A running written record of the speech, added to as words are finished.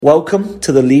Welcome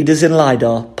to the Leaders in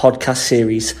LiDAR podcast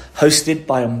series hosted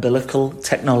by Umbilical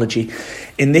Technology.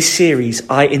 In this series,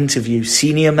 I interview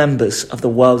senior members of the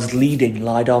world's leading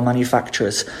LiDAR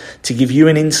manufacturers to give you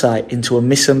an insight into a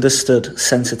misunderstood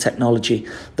sensor technology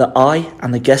that I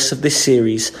and the guests of this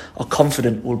series are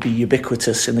confident will be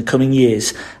ubiquitous in the coming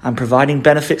years and providing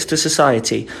benefits to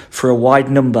society for a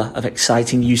wide number of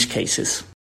exciting use cases.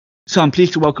 So I'm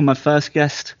pleased to welcome my first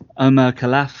guest, Omer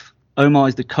Khalaf. Omer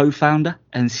is the co-founder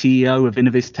and CEO of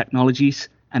Innoviz Technologies,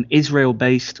 an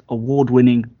Israel-based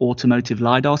award-winning automotive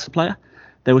LiDAR supplier.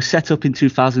 They were set up in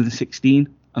 2016,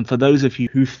 and for those of you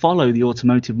who follow the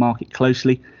automotive market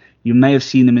closely, you may have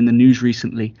seen them in the news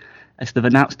recently as they've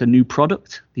announced a new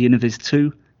product, the Innoviz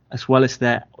 2, as well as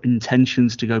their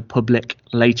intentions to go public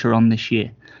later on this year.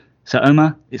 So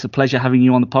Omer, it's a pleasure having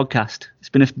you on the podcast. It's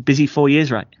been a busy 4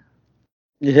 years, right?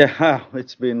 Yeah,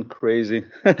 it's been crazy.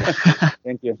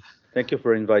 Thank you. Thank you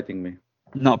for inviting me.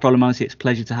 Not a problem, honestly. It's a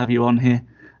pleasure to have you on here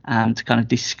and to kind of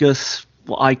discuss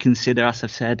what I consider, as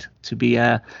I've said, to be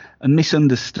a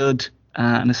misunderstood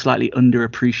and a slightly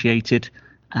underappreciated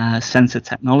sensor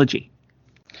technology.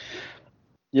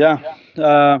 Yeah.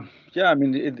 I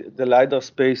mean, the LiDAR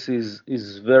space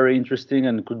is very interesting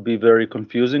and could be very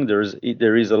confusing.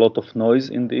 There is a lot of noise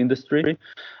in the industry.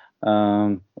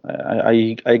 I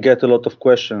get a lot of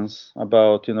questions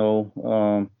about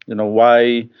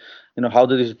why, how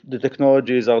the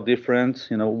technologies are different,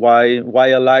 why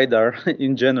a LiDAR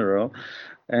in general,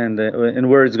 and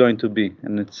where it's going to be.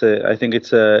 And I think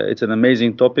it's an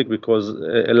amazing topic because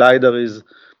a LiDAR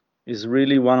is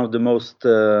really one of the most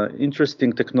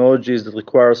interesting technologies that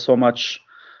requires so much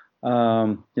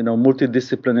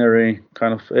multidisciplinary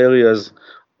kind of areas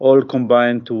all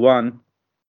combined to one.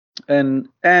 And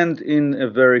in a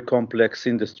very complex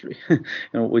industry,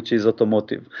 which is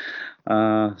automotive.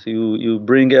 So you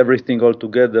bring everything all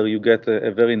together, you get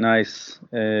a very nice,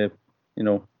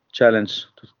 challenge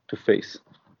to face.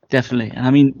 Definitely. And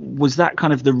I mean, was that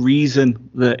kind of the reason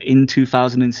that in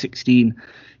 2016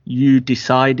 you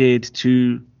decided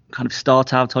to kind of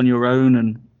start out on your own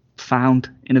and found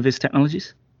Innoviz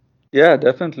Technologies? Yeah,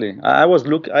 definitely. I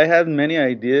had many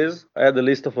ideas. I had a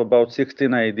list of about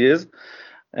 16 ideas.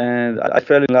 And I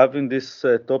fell in love in this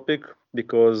topic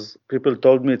because people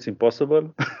told me it's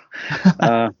impossible,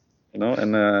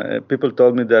 people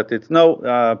told me that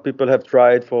people have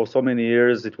tried for so many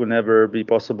years, it will never be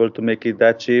possible to make it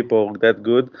that cheap or that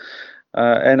good.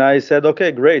 And I said,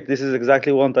 okay, great, this is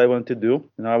exactly what I want to do.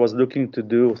 I was looking to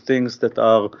do things that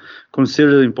are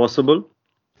considered impossible.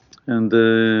 And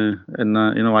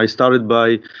I started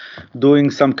by doing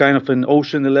some kind of an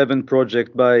Ocean 11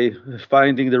 project by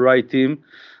finding the right team.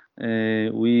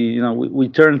 We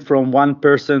turned from one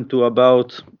person to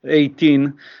about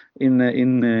 18 in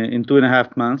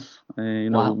 2.5 months.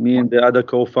 Wow. Me and the other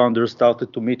co-founders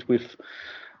started to meet with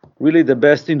really the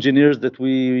best engineers that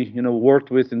we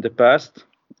worked with in the past,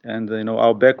 and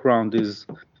our background is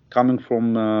coming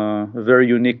from a very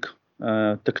unique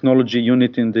technology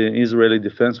unit in the Israeli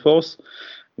Defense Force.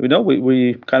 We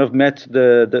kind of met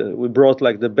we brought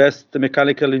like the best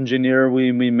mechanical engineer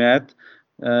we met.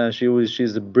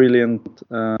 She's a brilliant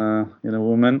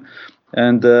woman,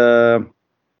 and the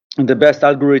best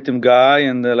algorithm guy,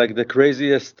 and like the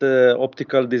craziest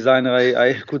optical designer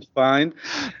I could find.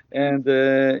 And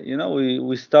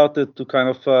we started to kind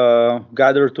of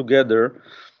gather together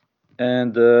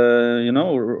and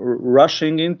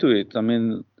rushing into it. I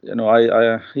mean,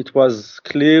 it was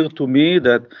clear to me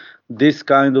that this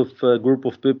kind of group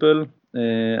of people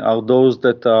are those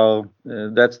that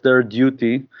that's their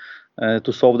duty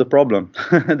to solve the problem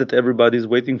that everybody's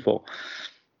waiting for.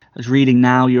 I was reading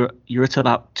now you're at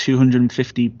about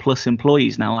 250 plus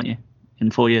employees now, aren't you, in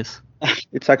 4 years?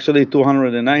 It's actually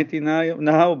 290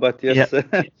 now, but yes,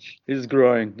 yep. It's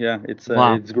growing. Yeah, it's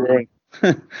growing.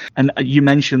 And you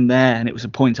mentioned there, and it was a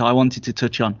point I wanted to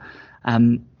touch on.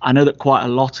 I know that quite a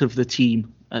lot of the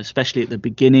team, especially at the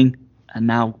beginning and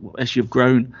now as you've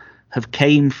grown, have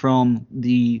came from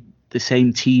the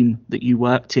same team that you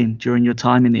worked in during your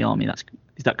time in the army. Is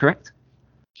that correct?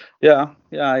 Yeah.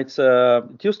 It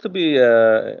used to be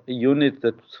a unit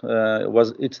that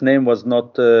its name was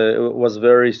not was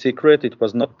very secret.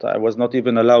 I was not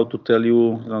even allowed to tell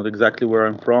you exactly where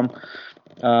I'm from.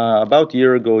 About a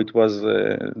year ago, it was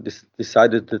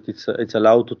decided that it's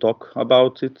allowed to talk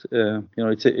about it.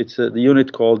 It's the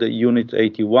unit called Unit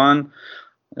 81.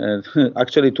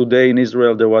 Actually, today in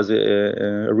Israel there was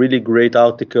a really great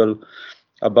article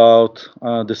about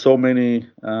the so many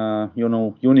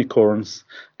unicorns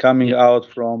coming out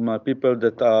from people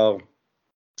that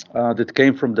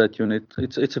came from that unit.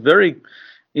 It's a very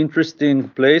interesting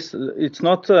place. It's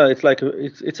not. It's like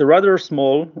it's a rather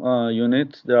small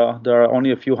unit. There are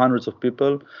only a few hundreds of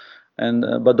people,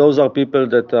 and but those are people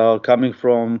that are coming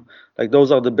from, like,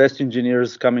 those are the best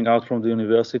engineers coming out from the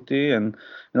university, and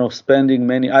spending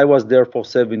many. I was there for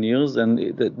 7 years, and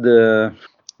the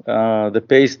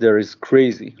pace there is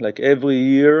crazy. Like every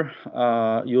year,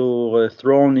 you're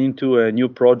thrown into a new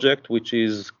project, which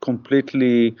is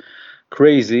completely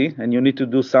crazy, and you need to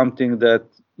do something that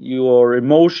you are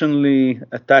emotionally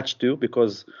attached to,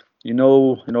 because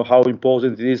how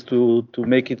important it is to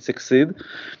make it succeed.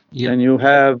 Yeah. And you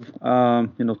have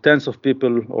tens of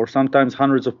people or sometimes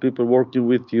hundreds of people working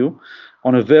with you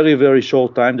on a very, very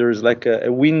short time. There is like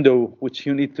a window which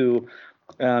you need to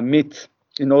meet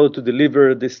in order to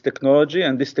deliver this technology,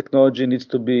 and this technology needs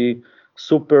to be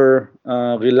super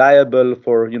reliable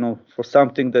for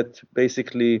something that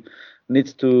basically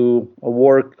needs to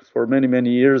work for many,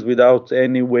 many years without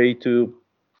any way to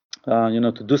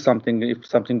to do something if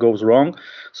something goes wrong.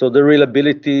 So the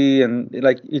reliability, and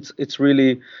like it's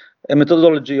really a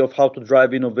methodology of how to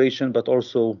drive innovation, but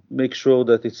also make sure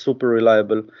that it's super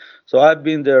reliable. So I've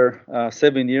been there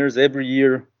 7 years. Every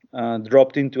year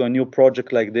dropped into a new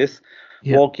project like this,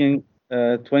 working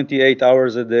 28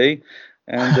 hours a day,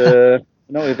 and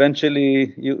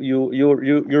eventually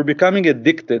you're becoming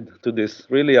addicted to this.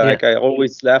 Really, like I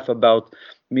always laugh about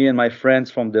me and my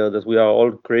friends from there, that we are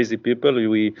all crazy people.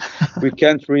 We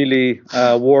can't really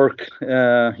work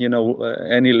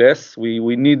any less.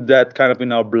 We need that kind of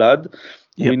in our blood.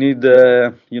 We need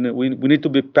we need to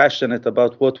be passionate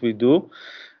about what we do,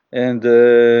 and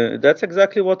that's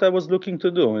exactly what I was looking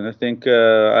to do. And I think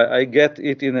I get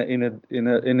it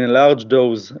in a large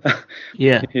dose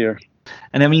here.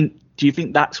 And I mean, do you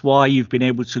think that's why you've been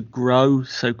able to grow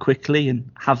so quickly and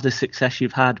have the success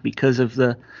you've had, because of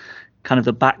the kind of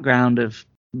the background of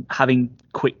having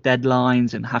quick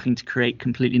deadlines and having to create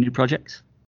completely new projects?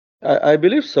 I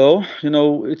believe so.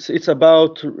 It's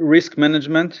about risk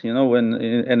management. When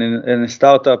in a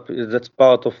startup, that's the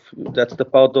part of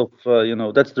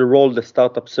that's the role the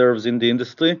startup serves in the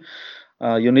industry.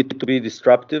 You need to be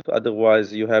disruptive,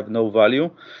 otherwise you have no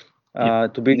value.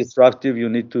 To be disruptive, you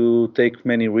need to take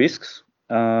many risks.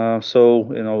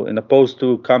 So in opposed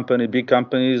to big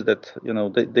companies that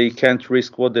they can't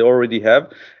risk what they already have.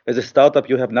 As a startup,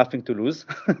 you have nothing to lose.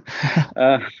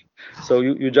 So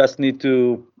you just need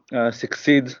to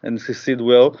succeed, and succeed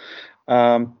well.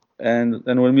 And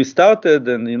when we started,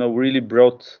 and really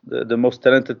brought the most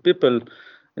talented people,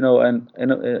 and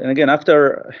again,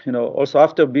 after also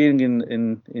after being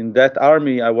in that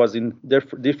army, I was in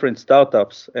different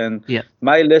startups, and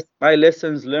my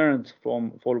lessons learned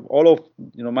from all of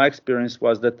my experience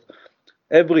was that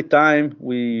every time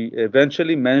we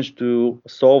eventually managed to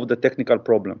solve the technical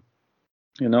problem,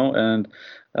 and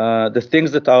the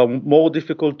things that are more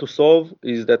difficult to solve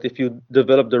is that if you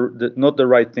develop not the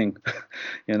right thing,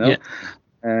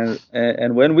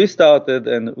 And when we started,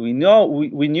 and we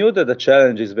knew that the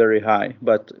challenge is very high,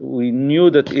 but we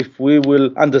knew that if we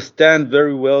will understand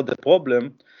very well the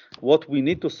problem, what we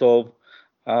need to solve,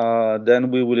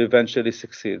 then we will eventually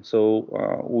succeed. So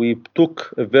we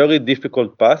took a very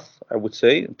difficult path, I would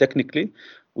say. Technically,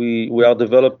 we are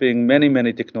developing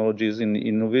many technologies in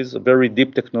Innoviz, very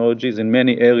deep technologies in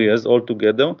many areas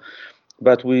altogether.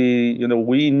 But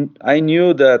I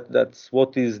knew that that's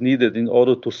what is needed in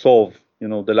order to solve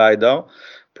the LiDAR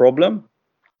problem.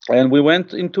 And we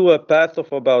went into a path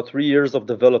of about 3 years of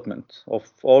development of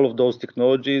all of those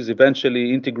technologies,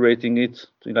 eventually integrating it,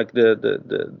 like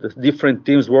the different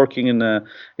teams working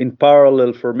in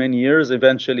parallel for many years,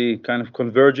 eventually kind of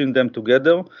converging them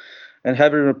together and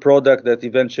having a product that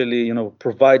eventually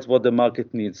provides what the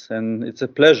market needs. And it's a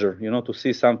pleasure to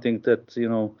see something that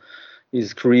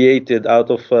is created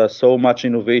out of so much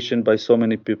innovation by so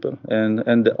many people,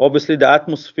 and obviously the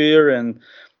atmosphere and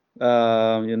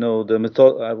the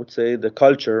method, I would say the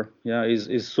culture,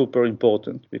 is super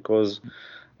important, because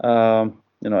I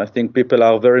think people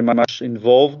are very much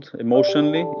involved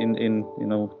emotionally in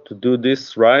to do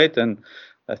this right. And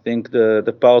I think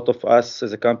the part of us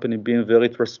as a company being very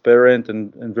transparent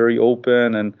and very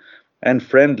open and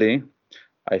friendly,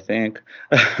 I think,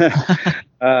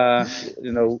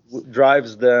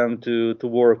 drives them to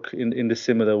work in the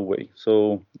similar way.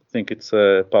 So I think it's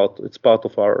part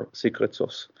of our secret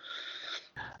sauce.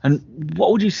 And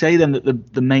what would you say then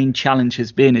that the main challenge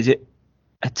has been? Is it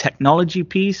a technology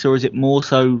piece, or is it more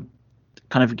so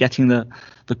kind of getting the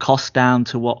cost down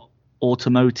to what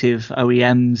automotive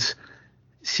OEMs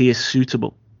see as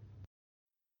suitable?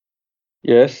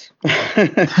 Yes.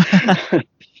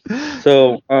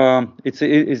 So it's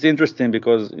interesting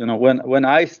because when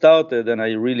I started and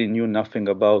I really knew nothing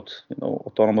about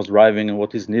autonomous driving and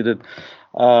what is needed.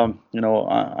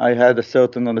 I had a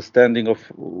certain understanding of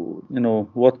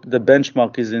what the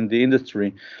benchmark is in the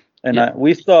industry, and Yeah.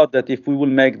 we thought that if we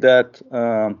will make that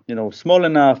small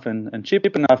enough and cheap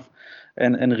enough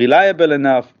and reliable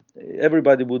enough,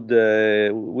 everybody would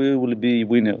we will be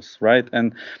winners, right?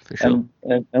 For sure.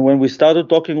 And when we started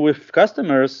talking with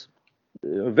customers,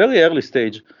 very early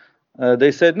stage,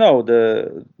 they said no.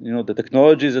 The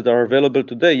technologies that are available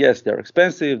today, yes, they're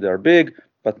expensive, they're big,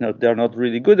 but no, they're not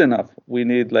really good enough. We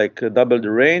need like double the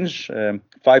range,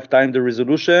 5 times the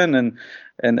resolution,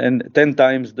 and 10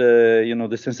 times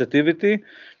the sensitivity.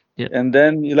 Yeah. And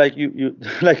then you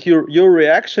like your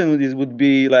reaction would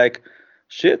be like,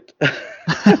 shit.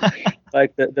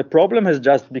 Like the problem has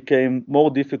just became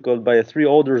more difficult by 3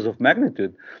 orders of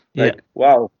magnitude. Yeah. Like,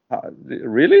 wow,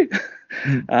 really?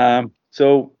 Mm.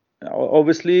 So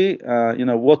obviously,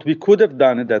 what we could have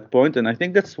done at that point, and I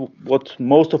think that's what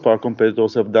most of our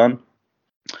competitors have done,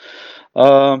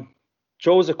 uh,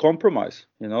 chose a compromise.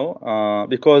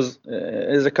 Because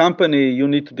as a company, you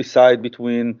need to decide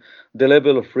between the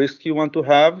level of risk you want to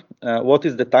have, what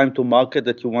is the time to market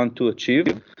that you want to achieve,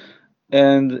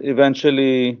 and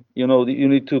eventually, you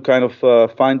need to kind of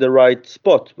find the right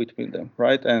spot between them,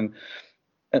 right? And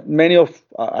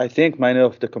I think many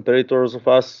of the competitors of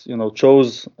us,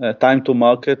 chose time to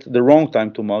market, the wrong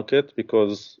time to market,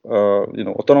 because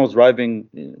autonomous driving,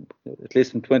 at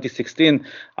least in 2016,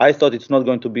 I thought it's not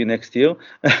going to be next year,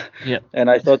 Yeah. and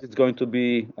I thought it's going to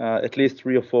be at least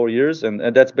 3 or 4 years, and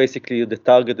that's basically the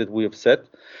target that we have set.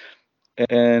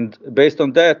 And based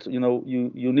on that,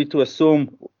 you need to assume,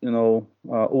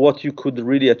 what you could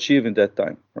really achieve in that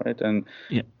time, right?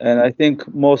 Yeah. And I think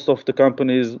most of the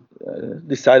companies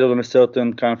decided on a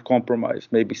certain kind of compromise,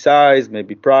 maybe size,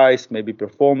 maybe price, maybe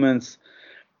performance.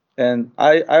 And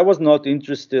I was not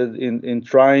interested in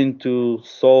trying to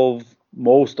solve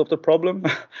most of the problem.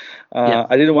 Yeah.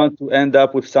 I didn't want to end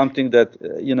up with something that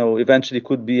eventually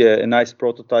could be a nice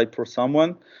prototype for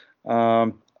someone.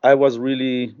 I was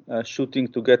really shooting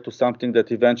to get to something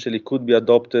that eventually could be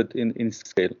adopted in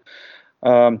scale.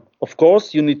 Of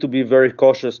course, you need to be very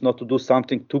cautious not to do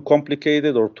something too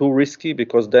complicated or too risky,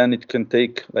 because then it can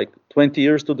take like 20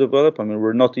 years to develop. I mean,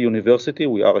 we're not a university,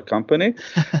 we are a company.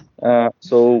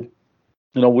 So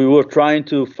we were trying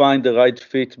to find the right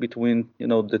fit between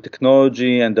the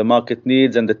technology and the market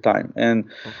needs and the time. And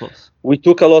Of course. we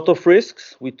took a lot of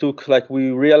risks. We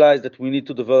realized that we need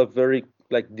to develop very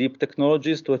deep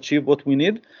technologies to achieve what we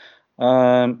need.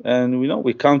 And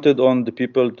we counted on the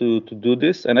people to do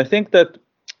this. And I think that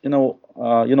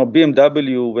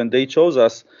BMW, when they chose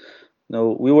us,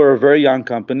 we were a very young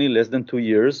company, less than 2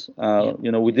 years.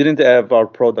 We didn't have our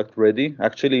product ready.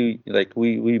 Actually,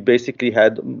 we basically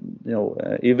had,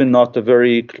 even not a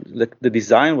very, the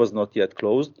design was not yet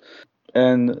closed.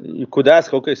 And you could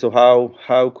ask, okay, so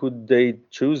how could they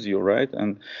choose you, right?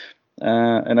 And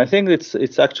I think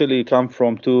it's actually come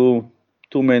from two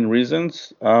main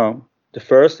reasons. The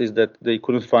first is that they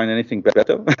couldn't find anything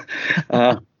better.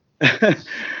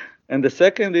 And the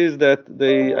second is that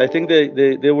I think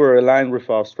they were aligned with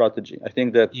our strategy. I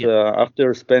think that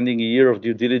after spending a year of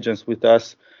due diligence with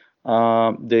us,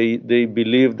 they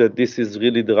believe that this is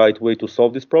really the right way to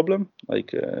solve this problem,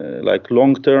 like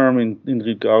long term in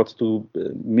regards to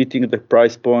meeting the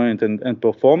price point and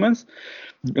performance.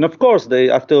 And of course,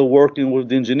 after working with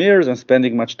the engineers and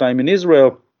spending much time in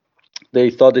Israel, they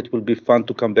thought it would be fun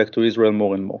to come back to Israel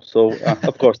more and more. So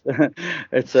of course,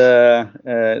 it's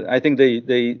I think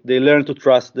they learned to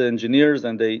trust the engineers,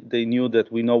 and they knew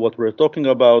that we know what we're talking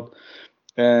about.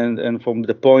 And from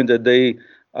the point that they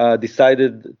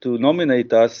decided to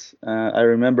nominate us, I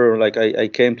remember I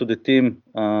came to the team.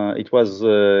 It was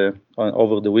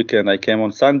over the weekend. I came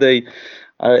on Sunday.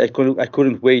 I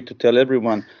couldn't wait to tell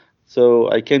everyone.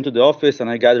 So I came to the office and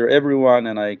I gathered everyone,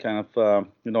 and I kind of,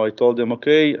 I told them,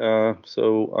 okay,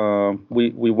 so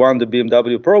we won the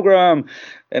BMW program,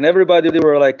 and everybody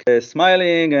were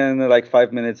smiling, and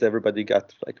 5 minutes, everybody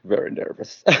got very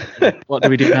nervous. What do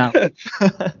we do now?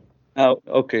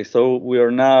 Okay, so we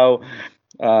are now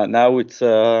it's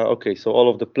okay. So all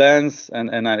of the plans and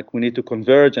we need to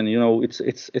converge, and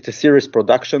it's a serious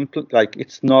production.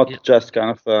 It's not just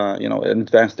kind of an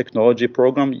advanced technology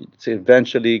program. It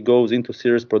eventually goes into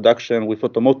serious production with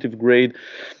automotive grade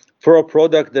for a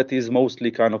product that is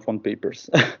mostly kind of on papers.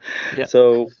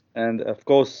 So, and of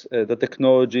course, the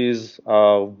technologies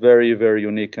are very, very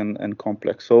unique and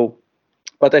complex. So,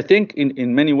 but I think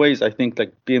in many ways, I think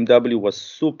BMW was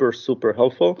super, super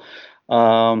helpful.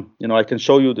 I can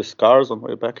show you the scars on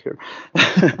my back here,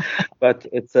 but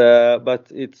it's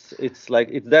that's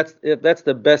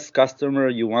the best customer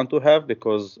you want to have,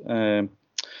 because I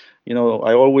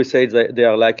always say that they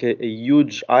are like a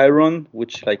huge iron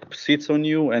which like sits on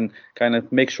you and kind of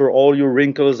make sure all your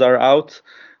wrinkles are out.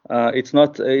 It's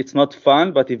not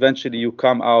fun, but eventually you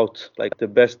come out like the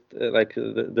best, like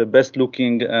the best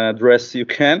looking dress you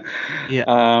can.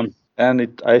 Yeah.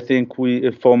 And I think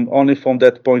from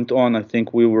that point on, I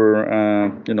think we were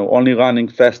only running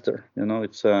faster.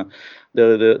 It's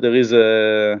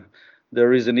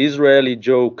there is an Israeli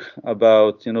joke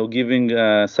about giving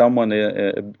someone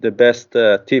the best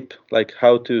tip, like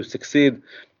how to succeed,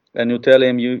 and you tell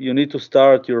him you need to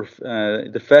start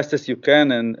the fastest you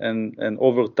can, and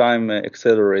over time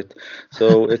accelerate.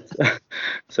 So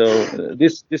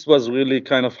this was really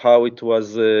kind of how it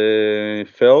was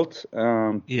felt.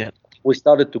 Yeah. We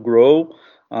started to grow,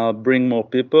 bring more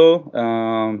people,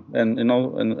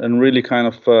 and really kind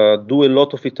of do a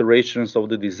lot of iterations of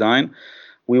the design.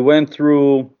 We went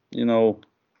through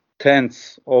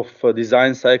tens of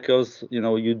design cycles.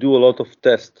 You do a lot of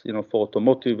tests for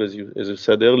automotive, as you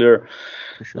said earlier.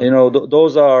 Sure.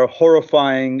 Those are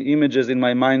horrifying images in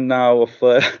my mind now of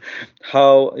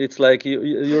how it's like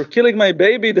you're killing my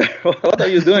baby there. What are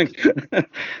you doing?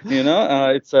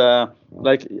 It's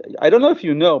like, I don't know if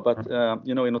you know, but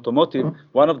in automotive,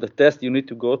 one of the tests you need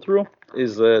to go through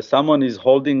is someone is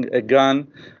holding a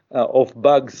gun of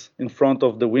bugs in front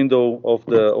of the window of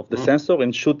the sensor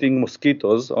and shooting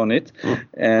mosquitoes on it,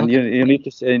 and you need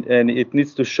to say, and it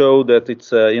needs to show that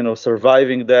it's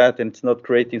surviving that, and it's not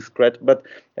creating scratch. But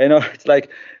it's like,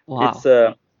 wow. It's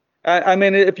I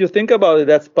mean, if you think about it,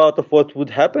 that's part of what would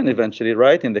happen eventually,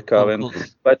 right, in the car.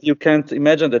 But you can't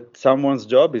imagine that someone's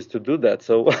job is to do that.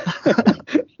 So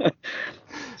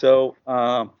So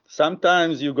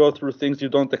sometimes you go through things you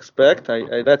don't expect.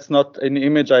 That's not an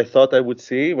image I thought I would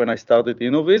see when I started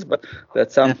Innoviz, but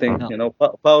that's something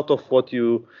part of what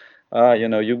you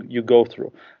go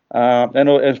through. And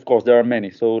of course there are many.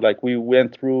 So like we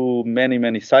went through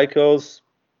many cycles,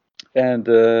 and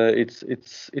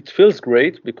it feels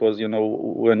great, because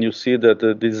when you see that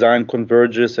the design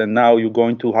converges and now you're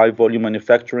going to high volume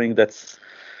manufacturing, that's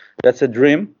a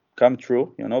dream come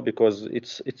true, because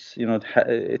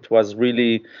it was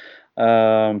really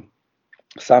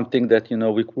something that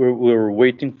we were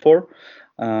waiting for,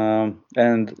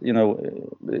 and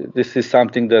this is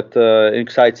something that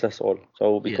excites us all.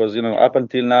 So because up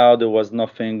until now there was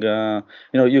nothing.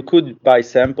 You could buy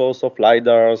samples of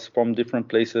lidars from different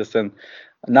places, and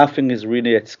nothing is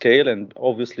really at scale, and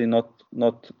obviously not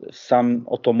some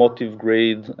automotive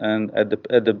grade and at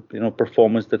the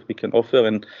performance that we can offer.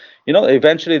 And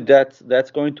eventually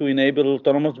that's going to enable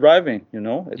autonomous driving.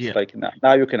 It's like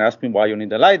now you can ask me why you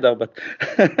need a lidar, but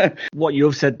what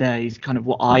you've said there is kind of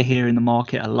what I hear in the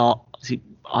market a lot.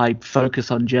 I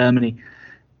focus on Germany,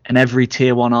 and every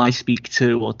tier 1 I speak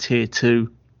to, or tier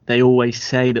 2, they always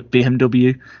say that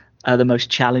BMW are the most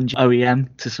challenging OEM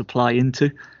to supply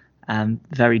into, and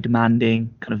very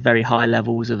demanding, kind of very high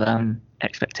levels of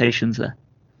expectations there.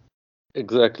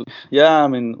 Exactly. Yeah, I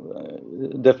mean,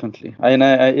 definitely.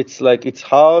 It's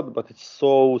hard, but it's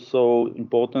so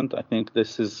important. I think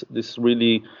this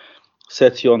really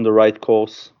sets you on the right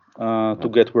course to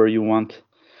get where you want.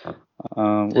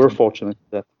 We're fortunate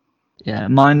that. Yeah,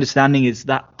 my understanding is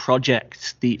that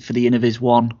project, for the Innoviz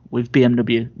One with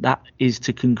BMW, that is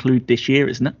to conclude this year,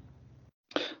 isn't it?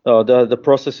 The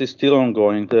process is still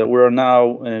ongoing. We are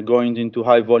now going into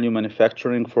high volume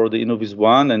manufacturing for the Innoviz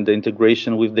One, and the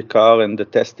integration with the car and the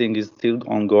testing is still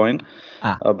ongoing.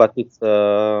 But it's.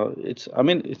 I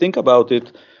mean, think about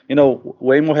it.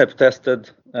 Waymo have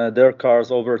tested their cars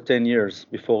over 10 years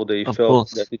before they felt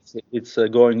that it's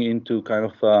going into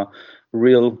kind of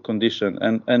real condition.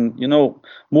 And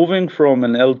moving from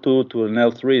an L2 to an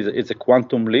L3 is a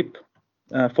quantum leap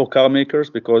for car makers,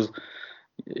 because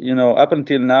up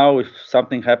until now, if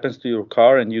something happens to your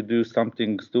car and you do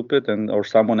something stupid, or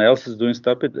someone else is doing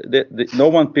stupid, no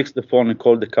one picks the phone and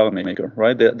calls the car maker,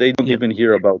 right? They don't even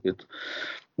hear about it.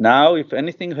 Now, if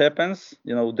anything happens,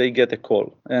 they get a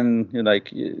call, and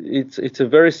it's a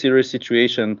very serious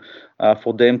situation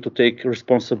for them to take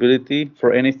responsibility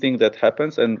for anything that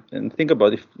happens. And think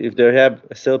about if they have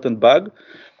a certain bug.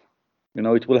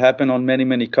 It will happen on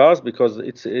many cars, because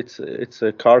it's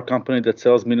a car company that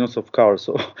sells millions of cars.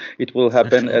 So it will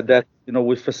happen at that,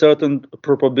 with a certain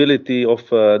probability of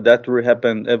that will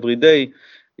happen every day.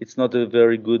 It's not a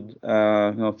very good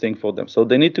thing for them. So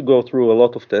they need to go through a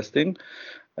lot of testing.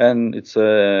 and it's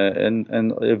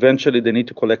and eventually they need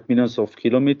to collect millions of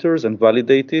kilometers and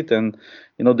validate it, and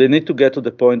they need to get to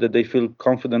the point that they feel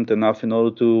confident enough in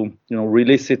order to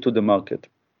release it to the market.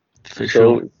 For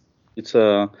sure. It's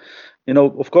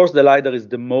of course the LiDAR is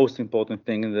the most important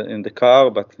thing in the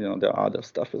car, but there are other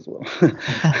stuff as well.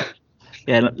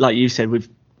 Yeah, like you said,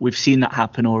 we've seen that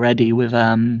happen already with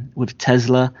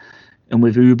Tesla and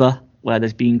with Uber, where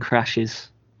there's been crashes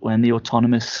when the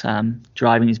autonomous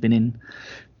driving has been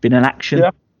in action.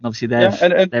 Yeah. Obviously,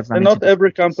 and not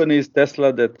every company is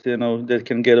Tesla that that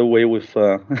can get away with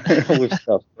with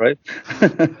stuff, right?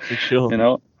 For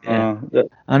sure.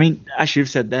 I mean, as you've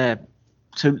said there,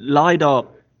 so LiDAR,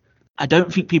 I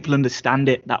don't think people understand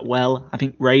it that well. I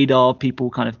think radar,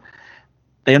 people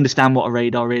they understand what a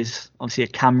radar is. Obviously, a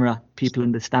camera, people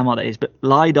understand what it is. But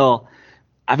LiDAR,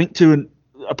 I think to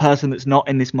a person that's not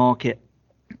in this market,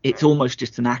 it's almost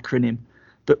just an acronym.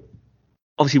 But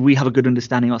obviously, we have a good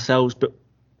understanding ourselves. But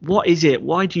what is it?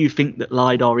 Why do you think that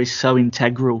LiDAR is so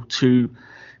integral to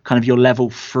kind of your level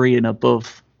 3 and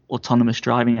above autonomous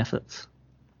driving efforts?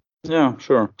 Yeah,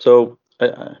 sure. So,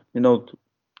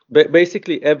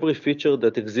 basically every feature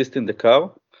that exists in the car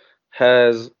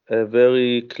has a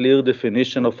very clear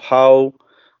definition of how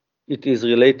it is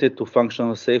related to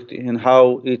functional safety and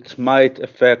how it might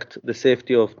affect the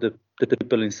safety of the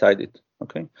people inside it.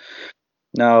 Okay.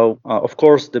 Now, of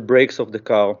course, the brakes of the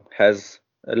car has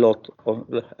a lot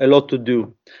to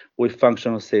do with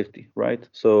functional safety, right?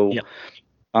 So,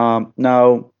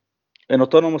 now an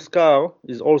autonomous car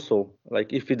is also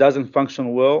like, if it doesn't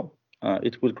function well,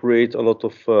 it will create a lot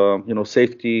of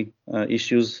safety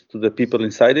issues to the people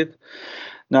inside it.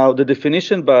 Now, the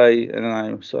definition by, and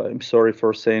I'm sorry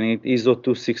for saying it, ISO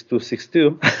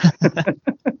 26262,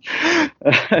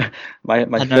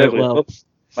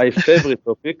 my favorite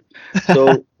topic.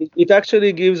 So it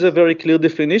actually gives a very clear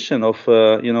definition of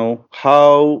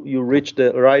how you reach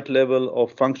the right level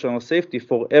of functional safety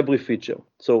for every feature.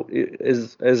 So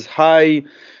as high,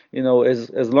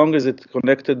 as long as it's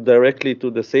connected directly to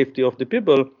the safety of the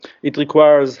people, it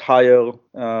requires higher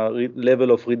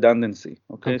level of redundancy.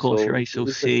 Okay, of course, your ASIL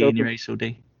C and your ASIL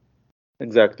D.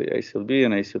 Exactly, ASIL B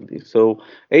and ASIL D. So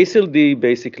ASIL D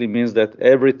basically means that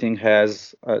everything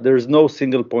has, there is no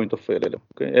single point of failure.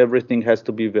 Okay, everything has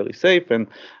to be very safe, and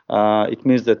it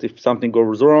means that if something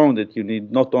goes wrong, that you need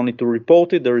not only to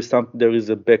report it, there is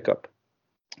a backup.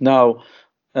 Now,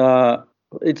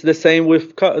 it's the same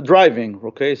with driving.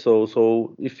 Okay,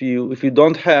 so if you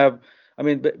don't have, I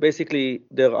mean, basically,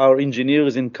 there are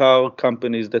engineers in car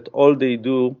companies that all they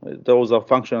do, those are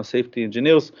functional safety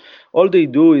engineers, all they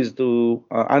do is to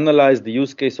analyze the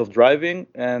use case of driving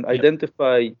and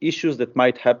identify issues that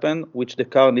might happen, which the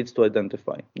car needs to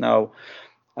identify. Now,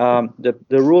 the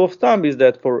rule of thumb is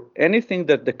that for anything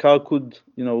that the car could,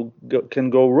 can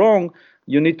go wrong,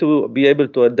 you need to be able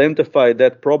to identify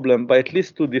that problem by at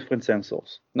least two different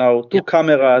sensors. Now, two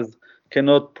cameras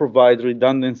cannot provide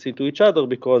redundancy to each other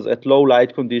because at low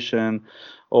light condition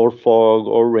or fog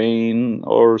or rain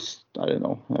or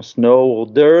snow or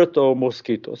dirt or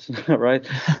mosquitoes, right?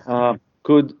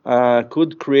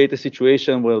 Could create a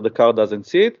situation where the car doesn't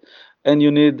see it, and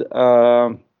you need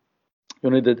a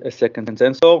second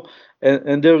sensor.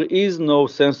 And there is no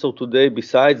sensor today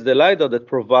besides the LiDAR that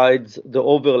provides the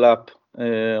overlap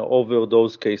over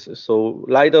those cases. So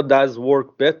LiDAR does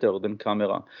work better than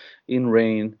camera in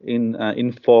rain,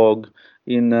 in fog,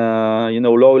 in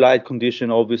low light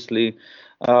condition, obviously.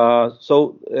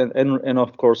 So and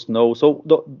of course no. So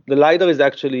the LiDAR is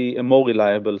actually a more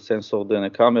reliable sensor than a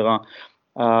camera.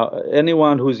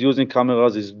 Anyone who's using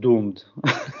cameras is doomed.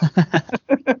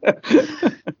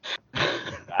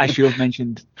 As you have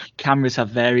mentioned, cameras have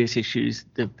various issues.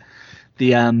 The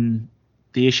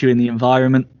issue in the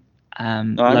environment.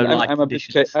 I'm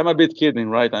a bit kidding,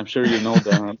 right? I'm sure you know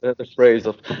the phrase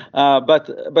of,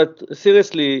 but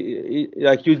seriously,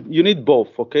 like you need both,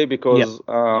 okay?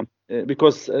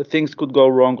 Because things could go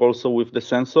wrong also with the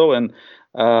sensor, and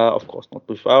of course not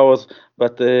with ours,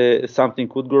 but something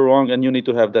could go wrong, and you need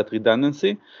to have that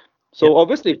redundancy. So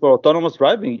obviously for autonomous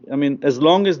driving, I mean, as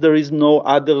long as there is no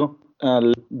other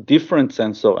different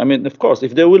sensor, I mean, of course,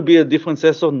 if there will be a different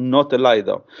sensor, not a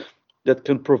LiDAR, that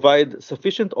can provide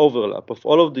sufficient overlap of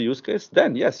all of the use case,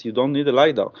 then yes, you don't need a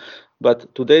LiDAR.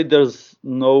 But today there's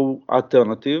no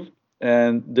alternative,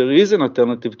 and there is an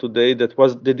alternative today that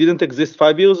didn't exist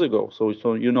 5 years ago. So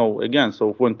again,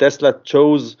 so when Tesla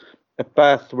chose a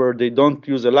path where they don't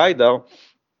use a LiDAR,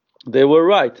 they were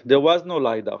right. There was no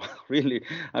LiDAR, really.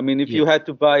 I mean, if you had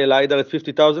to buy a LiDAR at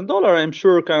 $50,000, I'm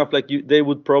sure kind of like they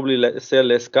would probably sell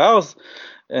less cars,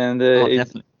 and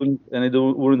it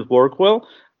wouldn't work well.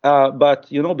 But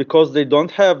because they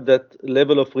don't have that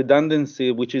level of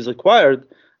redundancy which is required,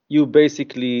 you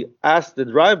basically ask the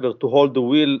driver to hold the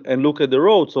wheel and look at the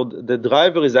road. So the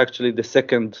driver is actually the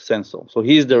second sensor. So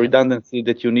he's the redundancy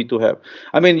that you need to have.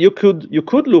 I mean, you could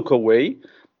look away,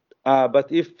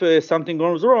 but if something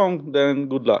goes wrong, then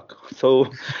good luck. So,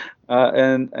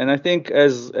 and I think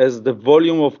as the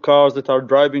volume of cars that are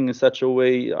driving in such a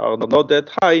way are not that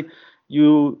high,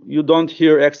 you don't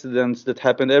hear accidents that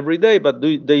happen every day, but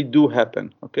they do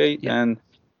happen. Okay, and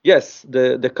yes,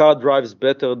 the car drives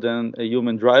better than a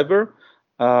human driver.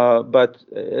 But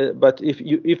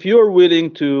if you're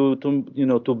willing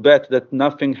to bet that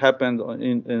nothing happened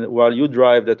while you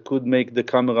drive that could make the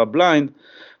camera blind,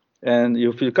 and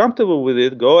you feel comfortable with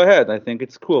it, go ahead. I think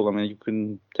it's cool. I mean, you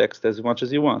can text as much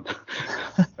as you want.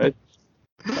 Right?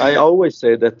 I always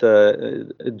say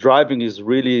that driving is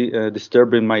really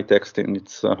disturbing my texting.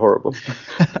 It's horrible.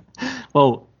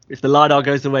 Well, if the LiDAR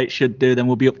goes the way it should do, then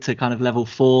we'll be up to kind of level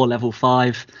 4, level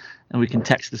 5, and we can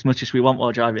text as much as we want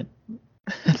while driving.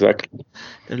 Exactly.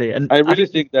 And I really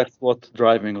think that's what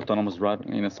autonomous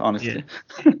driving is, honestly.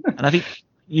 Yeah. And I think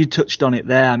you touched on it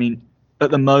there. I mean, at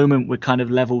the moment, we're kind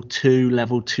of level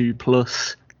 2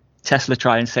 plus. Tesla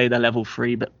try and say they're level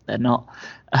 3, but they're not.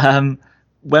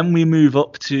 When we move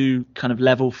up to kind of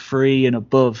level 3 and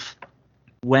above,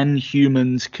 when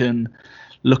humans can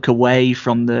look away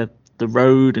from the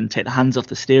road and take the hands off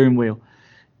the steering wheel,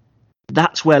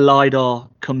 that's where LiDAR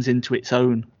comes into its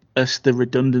own as the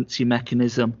redundancy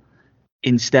mechanism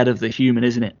instead of the human,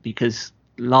 isn't it? Because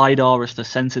LiDAR as the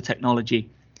sensor technology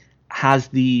has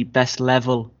the best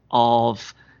level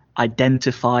of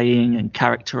identifying and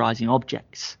characterizing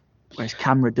objects, whereas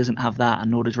camera doesn't have that,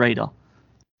 and nor does radar.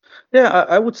 Yeah,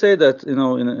 I would say that,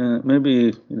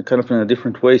 maybe in kind of in a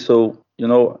different way. So,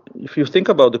 if you think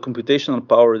about the computational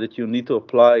power that you need to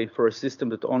apply for a system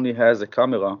that only has a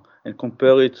camera and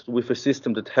compare it with a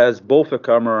system that has both a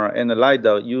camera and a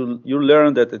LiDAR, you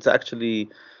learn that it's actually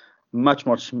much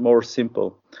more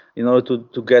simple in order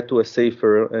to get to a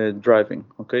safer driving.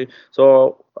 Okay,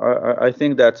 so I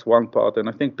think that's one part, and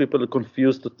I think people are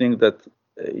confused to think that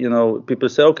people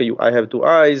say, okay, I have 2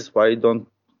 eyes, why don't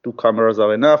 2 cameras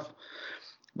are enough?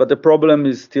 But the problem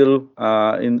is still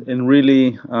in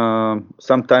really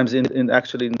sometimes in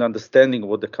actually in understanding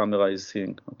what the camera is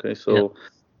seeing. Okay, so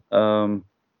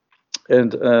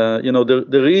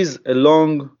there is a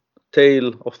long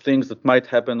tail of things that might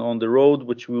happen on the road,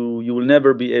 which you will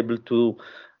never be able to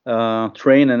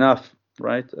train enough,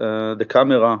 right? The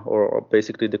camera or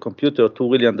basically the computer to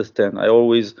really understand. I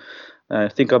always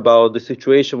think about the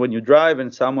situation when you drive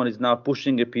and someone is now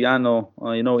pushing a piano,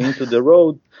 into the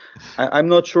road. I'm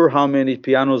not sure how many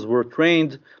pianos were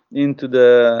trained into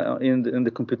in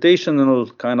the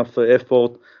computational kind of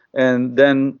effort. And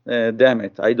then, damn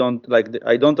it, I don't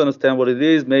understand what it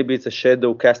is. Maybe it's a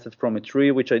shadow casted from a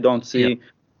tree, which I don't see,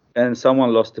 and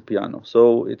someone lost the piano.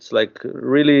 So it's like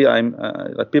really,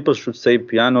 people should save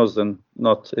pianos and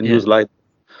not use light.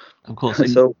 Of course.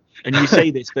 And you say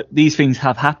this, but these things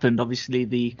have happened.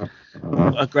 Obviously,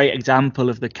 a great example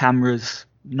of the cameras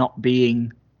not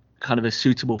being kind of a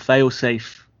suitable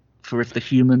fail-safe for if the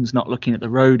human's not looking at the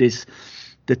road is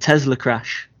the Tesla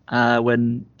crash.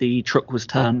 When the truck was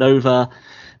turned over,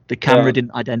 the camera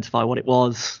didn't identify what it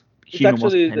was. Human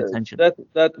wasn't paying attention.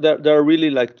 There are really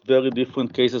like very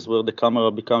different cases where the camera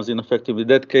becomes ineffective. In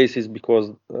that case is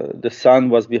because the sun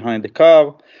was behind the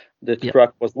car, the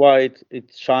truck was white,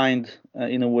 it shined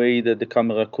in a way that the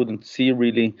camera couldn't see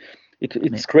really.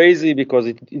 It's crazy because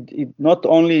it not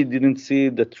only didn't see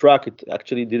the truck, it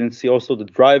actually didn't see also the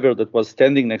driver that was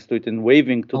standing next to it and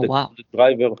waving to the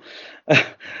driver. I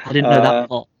didn't know that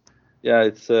part. Yeah,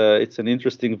 it's an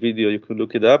interesting video. You can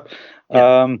look it up.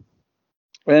 Yeah.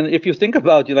 And if you think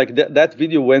about it, like that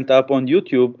video went up on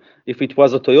YouTube. If it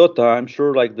was a Toyota, I'm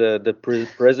sure like the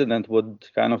president would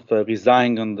kind of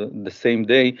resign on the same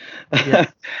day.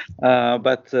 Yeah.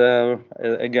 But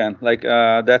again, like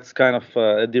that's kind of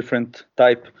a different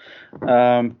type.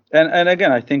 And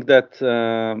again, I think that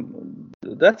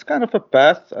that's kind of a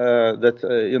path that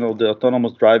the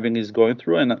autonomous driving is going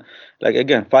through. And like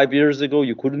again, 5 years ago,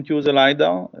 you couldn't use a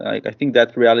LiDAR. Like I think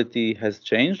that reality has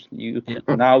changed.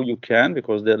 Now you can,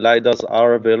 because the LiDARs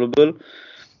are available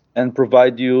and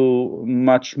provide you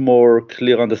much more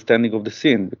clear understanding of the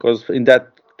scene. Because in that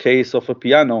case of a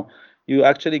piano, you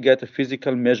actually get a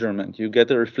physical measurement. You get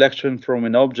a reflection from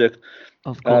an object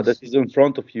that is in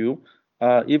front of you.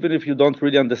 Even if you don't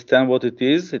really understand what it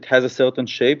is, it has a certain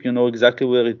shape. You know exactly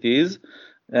where it is.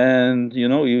 and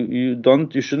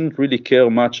you shouldn't really care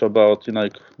much about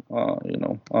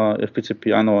if it's a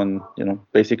piano, and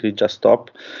basically just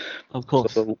stop. Of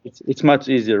course. So it's much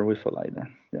easier with a LiDAR.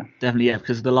 Yeah. Definitely, yeah,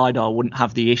 because the LiDAR wouldn't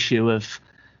have the issue of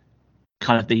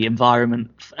kind of the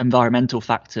environmental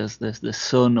factors, the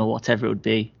sun or whatever it would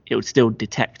be. It would still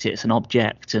detect it as an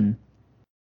object and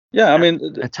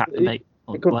attack the bait.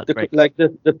 Like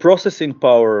the processing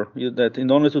power, that in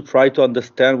order to try to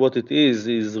understand what it is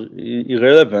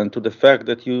irrelevant to the fact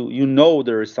that you know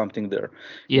there is something there.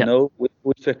 Yeah.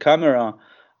 With a camera,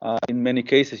 in many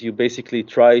cases you basically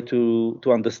try to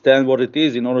understand what it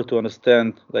is in order to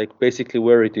understand like basically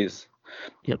where it is.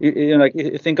 Yep.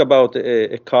 Like think about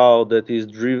a car that is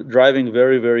driving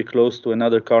very, very close to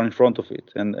another car in front of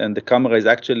it, and the camera is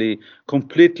actually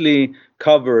completely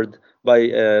covered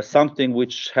by something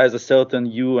which has a certain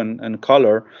hue and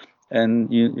color,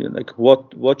 and you like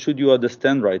what should you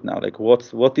understand right now? Like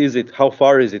what is it? How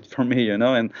far is it from me?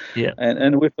 And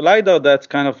with LiDAR, that's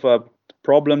kind of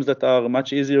problems that are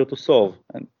much easier to solve.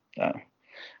 And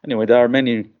anyway, there are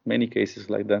many cases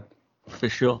like that. For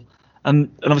sure.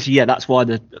 And obviously, yeah, that's why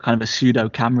the kind of a pseudo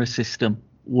camera system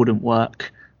wouldn't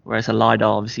work, whereas a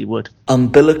LiDAR obviously would.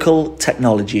 Umbilical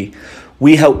Technology.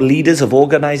 We help leaders of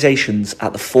organizations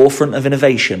at the forefront of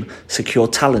innovation secure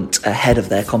talent ahead of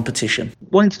their competition.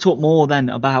 Wanting to talk more then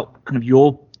about kind of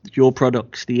your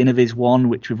products, the InnovizOne,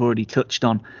 which we've already touched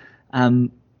on,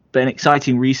 but an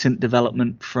exciting recent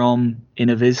development from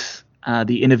Innoviz,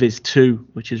 the Innoviz2,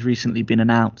 which has recently been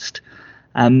announced.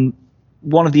 One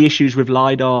of the issues with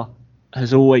LiDAR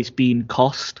has always been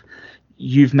cost.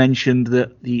 You've mentioned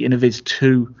that the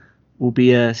Innoviz2 will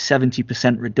be a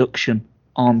 70% reduction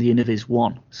on the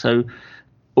InnovizOne. So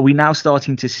are we now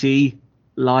starting to see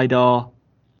LiDAR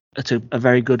at a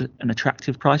very good and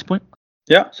attractive price point?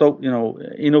 Yeah, so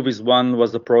InnovizOne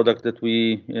was the product that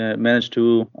we managed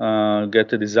to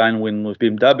get a design win with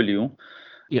BMW.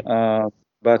 Yeah.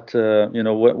 But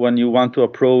when you want to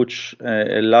approach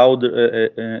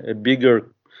a bigger,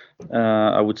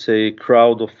 I would say,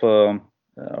 crowd of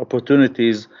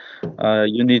opportunities,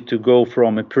 you need to go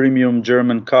from a premium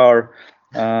German car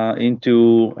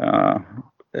into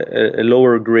a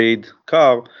lower grade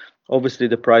car. Obviously,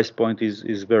 the price point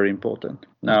is very important.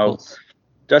 Now,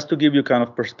 just to give you kind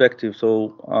of perspective,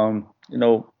 so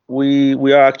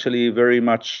we are actually very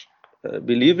much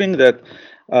believing that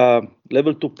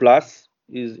level 2 plus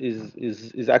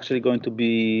is actually going to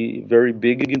be very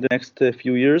big in the next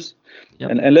few years.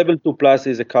 Yep. And level 2 plus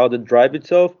is a car that drives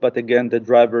itself, but again, the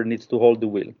driver needs to hold the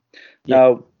wheel. Yep.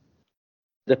 Now,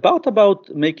 the part about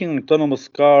making an autonomous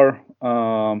car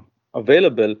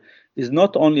available is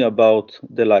not only about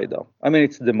the LiDAR. I mean,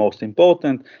 it's the most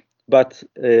important, but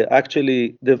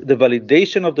actually the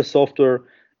validation of the software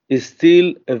is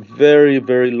still a very,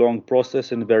 very long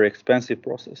process and very expensive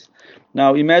process.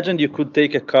 Now, imagine you could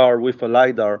take a car with a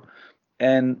LiDAR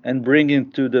and bring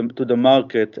it to the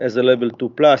market as a level 2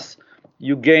 plus.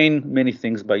 You gain many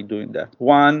things by doing that.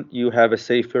 One, you have a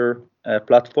safer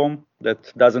platform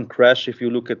that doesn't crash if you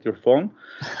look at your phone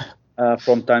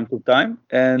from time to time.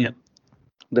 And yep.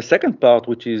 The second part,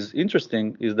 which is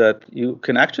interesting, is that you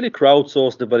can actually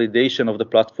crowdsource the validation of the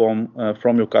platform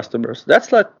from your customers.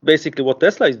 That's like basically what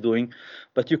Tesla is doing,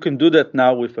 but you can do that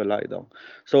now with a LiDAR.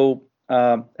 So,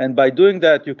 and by doing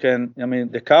that, you can,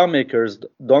 the car makers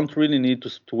don't really need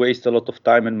to waste a lot of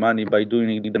time and money by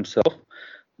doing it themselves.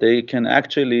 They can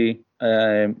actually,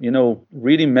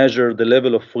 really measure the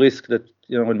level of risk that,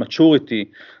 and maturity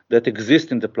that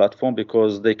exists in the platform,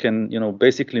 because they can,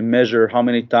 basically measure how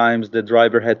many times the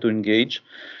driver had to engage.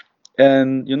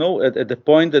 And, at the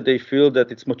point that they feel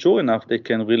that it's mature enough, they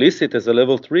can release it as a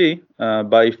level 3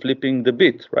 by flipping the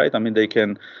bit, right? They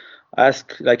can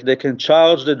they can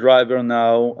charge the driver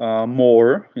now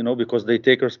more, because they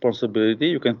take responsibility.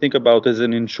 You can think about it as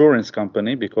an insurance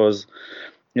company, because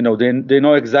they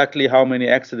know exactly how many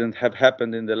accidents have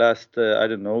happened in the last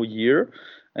year,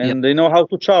 and yep. They know how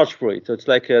to charge for it. So it's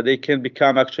like they can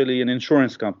become actually an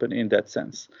insurance company in that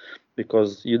sense,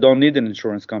 because you don't need an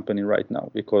insurance company right now,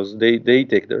 because they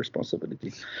take the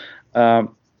responsibility.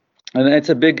 And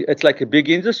it's like a big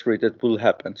industry that will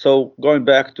happen. So going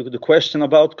back to the question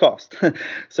about cost.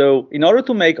 So in order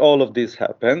to make all of this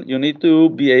happen, you need to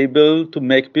be able to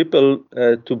make people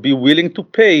to be willing to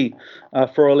pay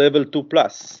for a level 2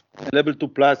 plus. Level 2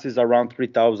 plus is around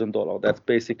 $3,000. That's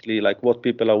basically like what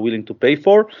people are willing to pay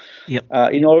for. Yep.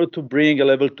 In order to bring a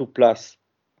level 2 plus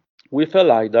with a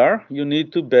LiDAR, you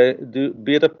need to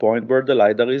be at a point where the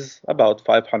LiDAR is about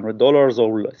 $500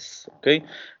 or less, okay?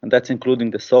 And that's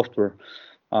including the software.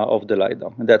 of the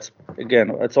LiDAR. And that's, again,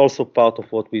 it's also part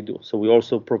of what we do. So we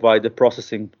also provide the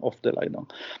processing of the LiDAR.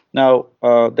 Now,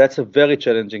 that's a very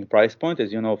challenging price point,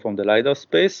 as you know, from the LiDAR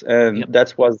space. And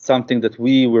that was something that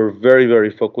we were very, very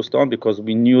focused on, because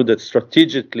we knew that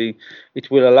strategically it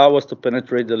will allow us to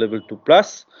penetrate the level 2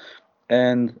 plus.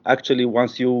 And actually,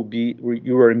 once you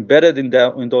are embedded in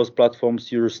those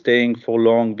platforms, you're staying for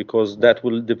long, because that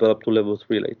will develop to level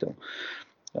 3 later.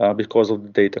 Because of the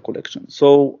data collection.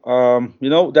 So,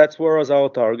 that was our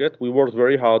target. We worked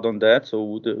very hard on that.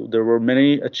 So there were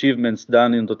many achievements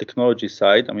done in the technology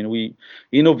side. I mean,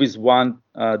 InnovizOne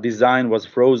design was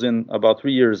frozen about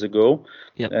 3 years ago.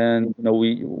 And,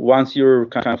 once you're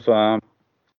kind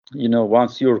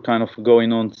of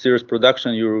going on serious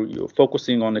production, you're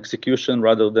focusing on execution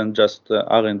rather than just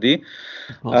R&D.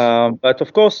 But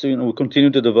of course, we continue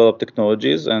to develop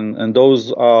technologies, and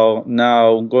those are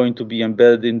now going to be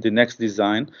embedded in the next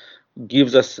design.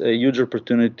 Gives us a huge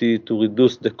opportunity to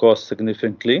reduce the cost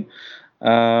significantly.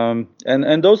 And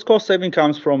those cost saving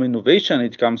comes from innovation.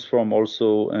 It comes from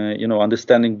also,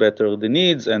 understanding better the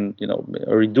needs, and,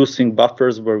 reducing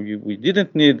buffers where we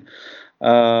didn't need.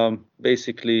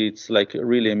 Basically, it's like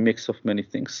really a mix of many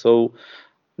things. So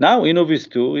now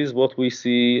Innoviz2 is what we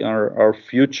see our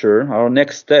future, our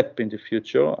next step in the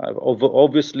future.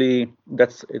 Obviously,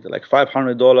 that's like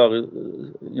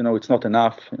 $500. It's not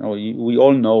enough. We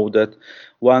all know that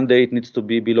one day it needs to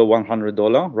be below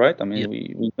 $100, right? I mean,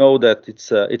 we know that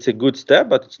it's a good step,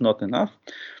 but it's not enough.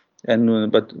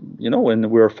 But when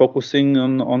we're focusing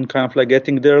on kind of like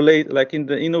getting there late, like in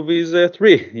the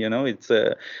Innoviz3,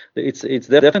 it's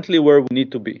definitely where we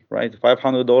need to be, right?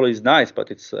 $500 is nice, but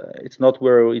it's not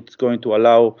where it's going to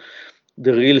allow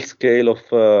the real scale of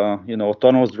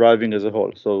autonomous driving as a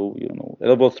whole. So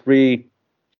level 3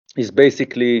 is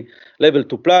basically level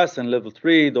 2 plus and level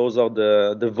 3. Those are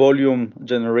the volume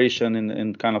generation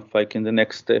in kind of like in the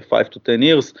next 5 to 10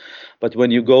 years. But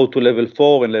when you go to level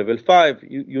 4 and level 5,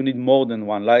 you need more than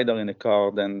one LiDAR in a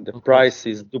car. Then the price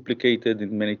is duplicated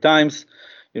in many times.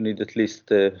 You need at least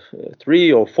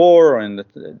 3 or 4, and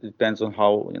it depends on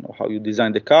how you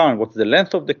design the car and what's the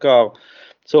length of the car.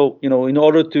 So, in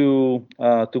order to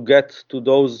get to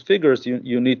those figures,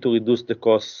 you need to reduce the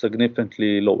cost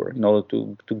significantly lower in order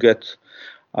to get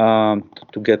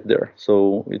there.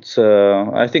 So it's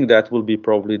I think that will be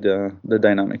probably the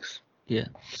dynamics. Yeah.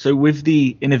 So with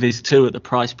the Innoviz2 at the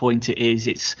price point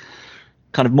it's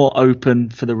kind of more open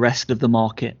for the rest of the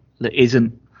market that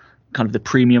isn't kind of the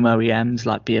premium OEMs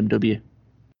like BMW.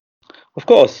 Of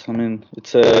course, I mean,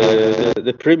 it's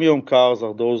the premium cars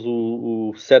are those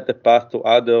who set the path to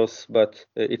others, but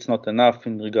it's not enough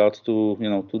in regards to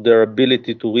to their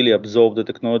ability to really absorb the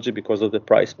technology because of the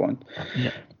price point.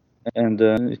 Yeah. And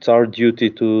it's our duty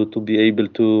to be able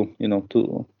to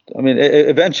I mean,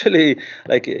 eventually,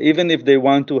 like even if they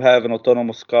want to have an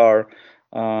autonomous car,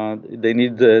 they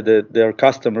need their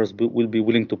customers will be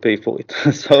willing to pay for it.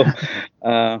 So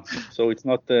it's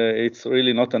not it's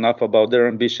really not enough about their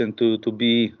ambition to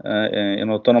be an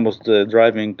autonomous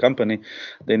driving company.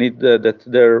 They need that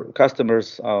their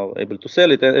customers are able to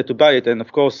sell it and to buy it. And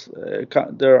of course,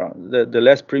 the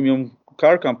less premium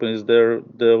car companies, their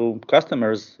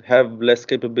customers have less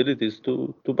capabilities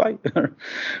to buy.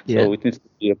 So it needs to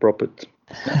be appropriate.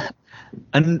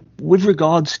 And with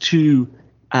regards to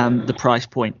the price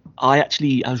point, I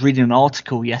was reading an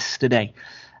article yesterday.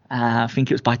 I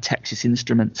think it was by Texas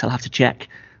Instruments. I'll have to check,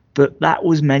 but that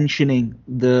was mentioning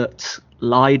that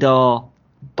LiDAR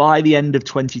by the end of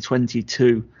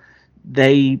 2022,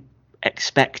 they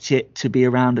expect it to be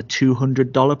around a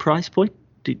 $200 price point.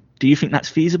 Do you think that's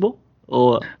feasible,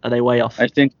 or are they way off? I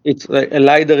think it's like a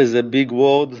LiDAR is a big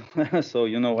word. So,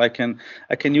 I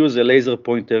can use a laser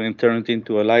pointer and turn it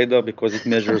into a LiDAR because it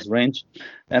measures range.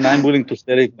 And I'm willing to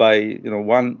sell it by,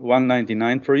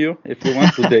 $199 for you if you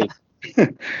want today.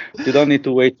 You don't need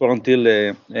to wait for until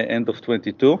the end of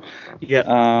 22.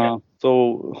 Yeah.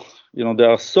 So, there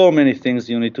are so many things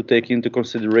you need to take into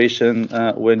consideration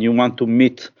when you want to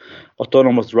meet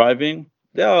autonomous driving.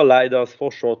 There are LiDARs for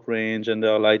short range and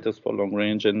there are LiDARs for long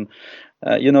range. And,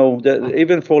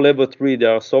 even for level 3,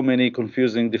 there are so many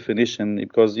confusing definitions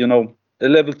because, the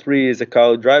level 3 is a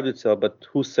car that drives itself, but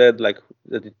who said that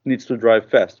it needs to drive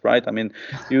fast, right? I mean,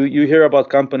 you hear about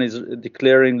companies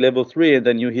declaring level 3 and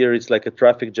then you hear it's like a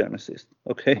traffic jam assist.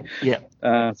 Okay. Yeah.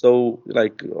 So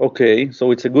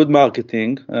it's a good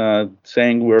marketing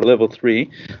saying we're level 3,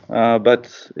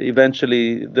 but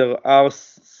eventually there are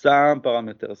some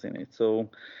parameters in it.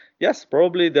 So yes,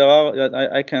 probably there are.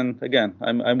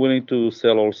 I'm willing to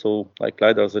sell also like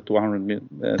LiDARs at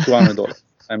 $200.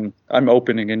 I'm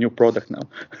opening a new product now.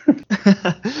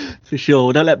 For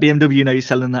sure. Don't let BMW know you're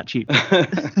selling that cheap.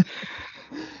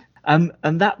 And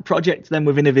that project then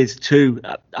with Innoviz 2,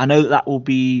 I know that will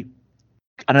be,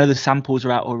 I know the samples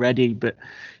are out already, but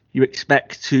you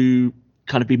expect to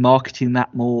kind of be marketing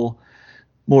that more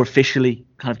officially,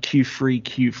 kind of Q3,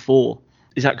 Q4.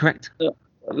 Is that correct?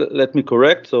 Let me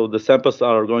correct. So the samples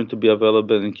are going to be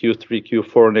available in Q3,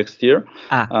 Q4 next year.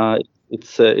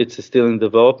 It's still in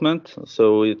development.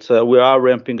 So we are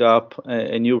ramping up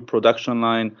a new production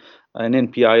line, an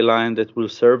NPI line that will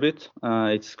serve it.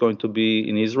 It's going to be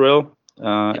in Israel.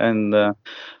 And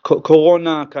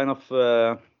Corona kind of,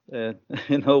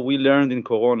 we learned in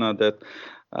Corona that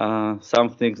some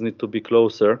things need to be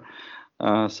closer.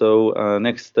 So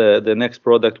the next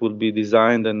product will be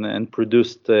designed and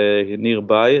produced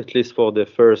nearby, at least for the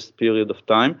first period of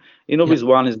time. Innoviz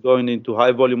 1 is going into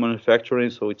high volume manufacturing,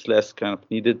 so it's less kind of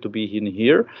needed to be in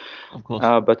here. Of course.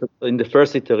 But in the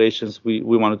first iterations, we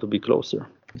wanted to be closer.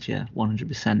 Yeah,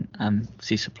 100%.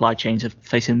 See, supply chains are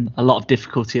facing a lot of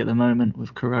difficulty at the moment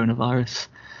with coronavirus.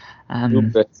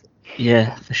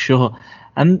 Yeah, for sure.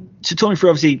 So talking through,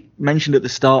 obviously mentioned at the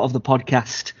start of the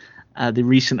podcast, the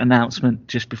recent announcement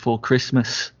just before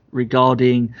Christmas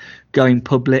regarding going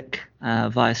public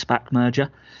via SPAC merger.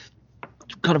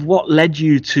 Kind of what led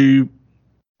you to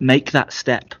make that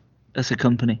step as a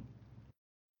company?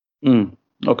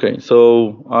 Okay,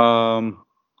 so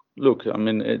look, I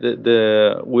mean,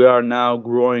 we are now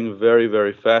growing very,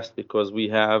 very fast because we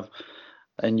have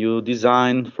a new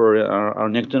design for our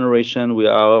next generation. We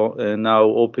are now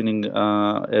opening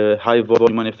a high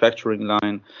volume manufacturing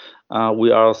line.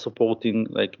 We are supporting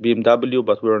like BMW,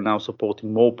 but we are now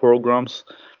supporting more programs,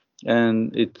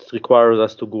 and it requires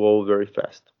us to grow very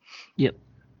fast. Yep.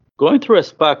 Going through a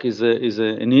SPAC is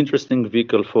an interesting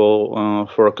vehicle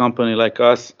for a company like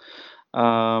us.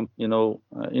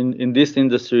 In this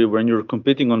industry, when you're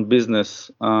competing on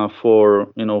business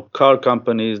for car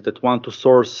companies that want to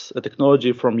source a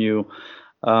technology from you,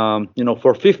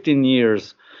 for 15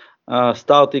 years,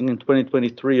 starting in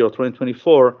 2023 or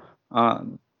 2024.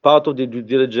 Part of the due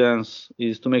diligence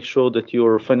is to make sure that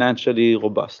you're financially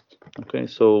robust. Okay,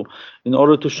 so in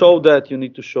order to show that, you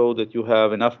need to show that you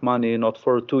have enough money, not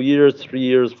for 2 years, 3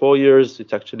 years, 4 years.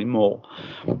 It's actually more.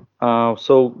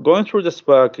 So going through the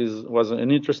SPAC was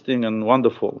an interesting and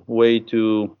wonderful way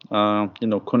to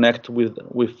connect with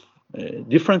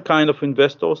different kind of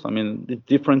investors. I mean,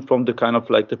 different from the kind of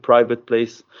like the private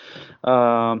place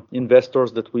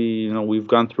investors that we've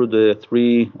gone through the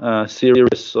 3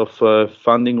 series of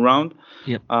funding round.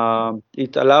 Yep.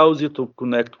 It allows you to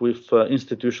connect with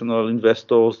institutional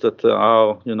investors that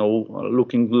are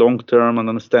looking long term and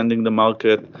understanding the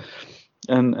market.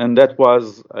 And that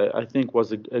was, I think,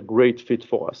 was a great fit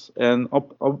for us. And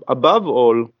above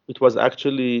all, it was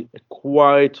actually a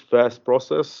quite fast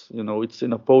process. It's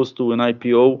in opposed to an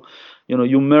IPO.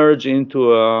 You merge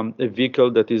into a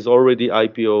vehicle that is already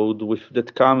IPO'd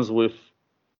that comes with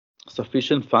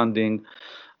sufficient funding,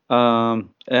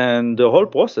 and the whole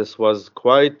process was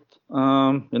quite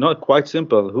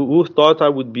simple. Who thought I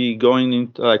would be going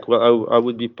into I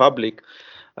would be public?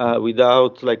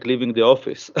 Without like leaving the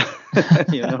office,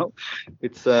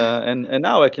 it's and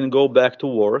now I can go back to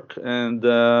work and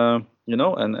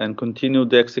and continue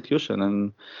the execution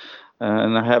and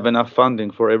I have enough funding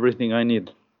for everything I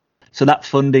need. So that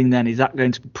funding then, is that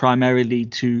going to be primarily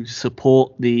to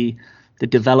support the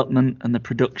development and the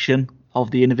production of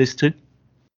the Innoviz 2?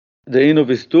 The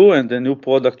Innoviz 2 and the new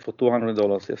product for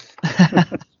 $200, yes.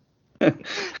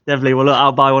 Definitely. Well, look,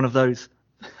 I'll buy one of those.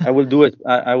 I will do it.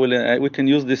 I will. We can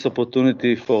use this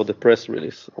opportunity for the press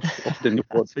release of the new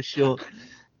product. For sure.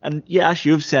 And yeah, as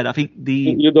you've said, I think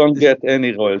you don't get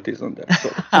any royalties on that.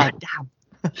 So. Damn.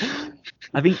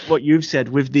 I think what you've said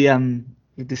with the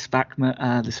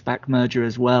SPAC merger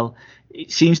as well,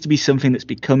 it seems to be something that's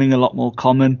becoming a lot more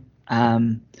common.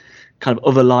 Kind of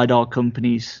other LiDAR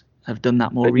companies have done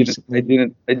that more recently.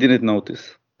 I didn't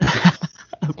notice.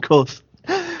 Of course.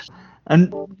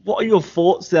 And what are your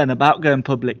thoughts then about going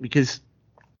public? Because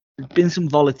there's been some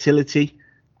volatility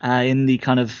in the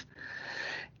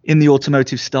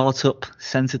automotive startup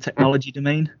sensor technology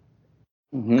domain.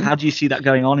 Mm-hmm. How do you see that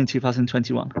going on in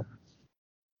 2021?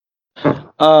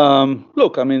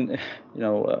 Look, I mean,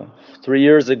 3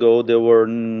 years ago there were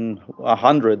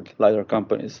 100 LiDAR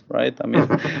companies, right? I mean,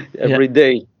 every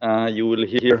day you will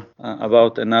hear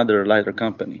about another LiDAR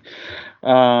company.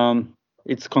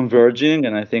 It's converging,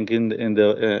 and I think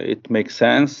it makes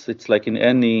sense. It's like in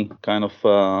any kind of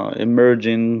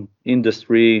emerging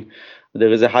industry,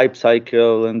 there is a hype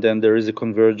cycle, and then there is a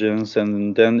convergence,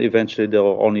 and then eventually there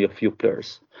are only a few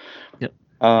players. Yep.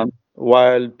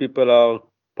 while people are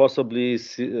possibly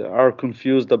are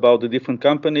confused about the different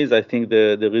companies, I think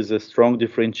there is a strong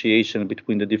differentiation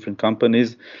between the different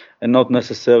companies, and not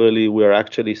necessarily we are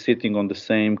actually sitting on the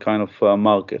same kind of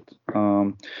market.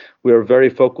 We are very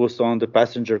focused on the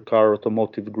passenger car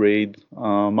automotive grade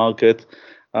market.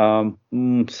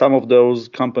 Some of those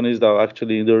companies that are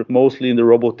actually mostly in the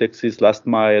robotaxis, last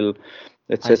mile,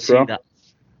 etc.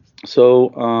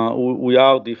 So we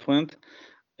are different.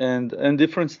 And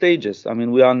different stages. I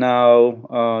mean, we are now,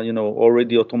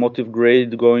 already automotive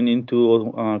grade, going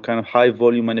into kind of high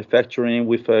volume manufacturing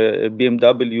with a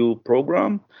BMW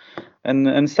program,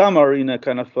 and some are in a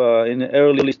kind of in an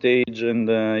early stage, and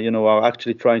are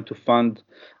actually trying to fund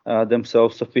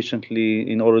themselves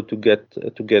sufficiently in order to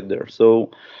get there. So.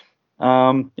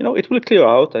 It will clear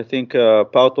out. I think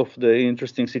part of the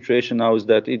interesting situation now is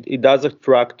that it does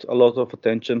attract a lot of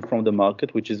attention from the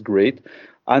market, which is great.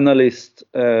 Analysts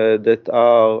that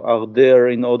are there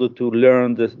in order to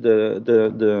learn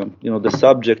the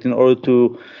subject, in order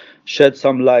to shed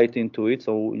some light into it.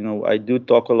 So I do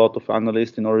talk a lot of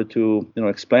analysts in order to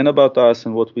explain about us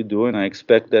and what we do, and I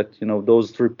expect that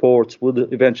those reports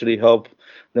would eventually help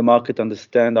the market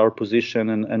understand our position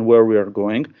and where we are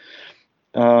going.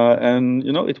 And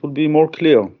it will be more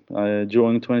clear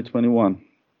during 2021.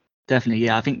 Definitely,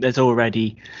 yeah. I think there's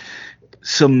already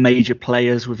some major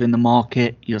players within the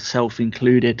market, yourself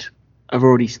included, are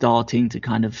already starting to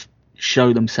kind of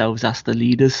show themselves as the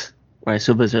leaders, whereas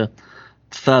others are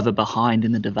further behind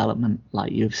in the development,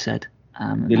 like you've said.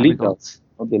 The leaders,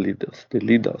 not the leaders. The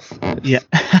leaders. Yes.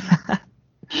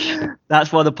 Yeah.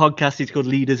 That's why the podcast is called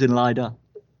Leaders in LiDAR.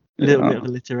 A little bit of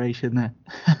alliteration there.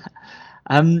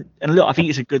 And look, I think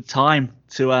it's a good time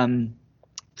to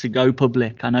go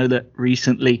public. I know that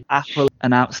recently Apple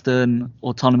announced an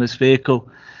autonomous vehicle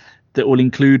that will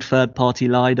include third-party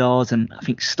LiDARs, and I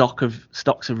think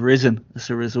stocks have risen as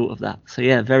a result of that. So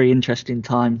yeah, very interesting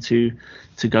time to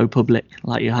go public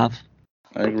like you have.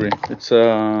 I agree. It's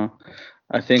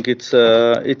I think it's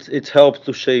helped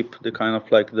to shape the kind of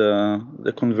like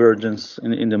the convergence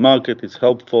in the market. It's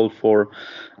helpful for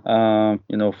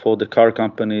for the car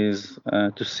companies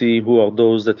to see who are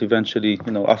those that eventually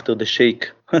after the shake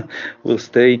will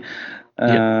stay.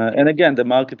 And again, the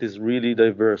market is really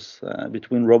diverse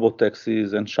between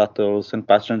robotaxis and shuttles and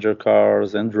passenger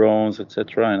cars and drones,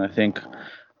 etc. And I think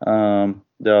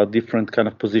there are different kind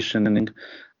of positioning.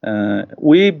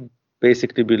 We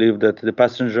basically believe that the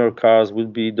passenger cars will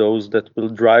be those that will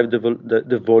drive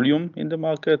the volume in the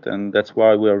market, and that's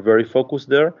why we are very focused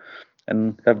there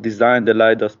and have designed the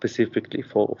LiDAR specifically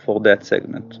for that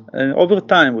segment. And over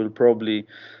time, we'll probably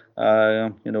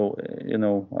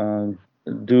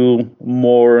do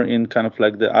more in kind of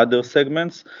like the other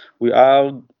segments. We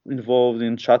are involved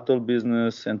in shuttle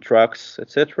business and trucks,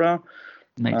 etc.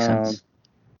 Makes sense.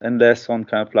 And less on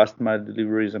kind of last mile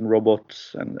deliveries and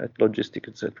robots and logistics,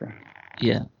 etc.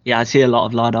 Yeah, I see a lot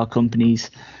of LiDAR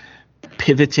companies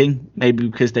pivoting, maybe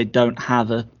because they don't have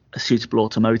a suitable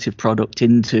automotive product,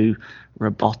 into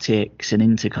robotics and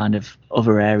into kind of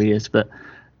other areas. But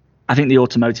I think the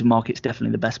automotive market is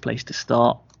definitely the best place to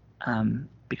start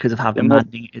because of how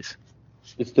demanding it is.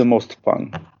 It's the most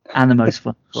fun. And the most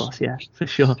fun, of course, yeah, for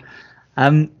sure.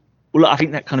 Well, look, I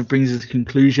think that kind of brings us to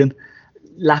conclusion.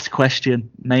 Last question,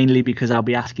 mainly because I'll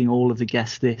be asking all of the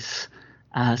guests this.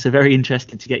 So very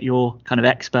interested to get your kind of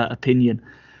expert opinion.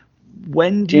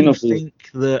 When do you think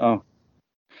that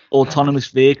autonomous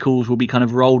vehicles will be kind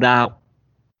of rolled out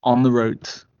on the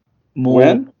roads?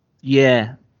 When?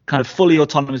 Yeah, kind of fully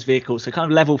autonomous vehicles. So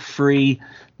kind of level 3,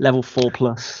 level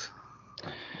 4+.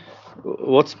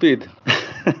 What speed?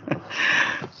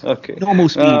 Okay. Normal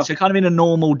speed. So kind of in a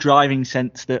normal driving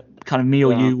sense that kind of me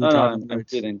or you will drive on the roads.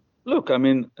 Kidding. Look, I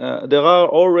mean, there are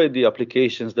already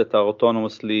applications that are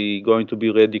autonomously going to be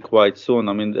ready quite soon.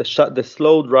 I mean, the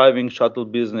slow driving shuttle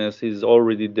business is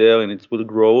already there and it will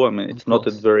grow. I mean, it's not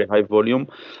at very high volume.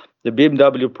 The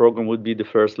BMW program would be the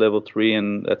first level 3,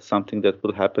 and that's something that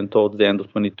will happen towards the end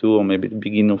of 22 or maybe the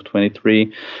beginning of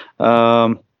 23.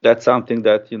 That's something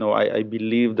that I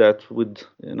believe that would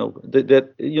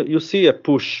that you see a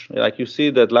push, like you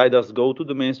see that LiDARs go to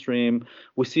the mainstream.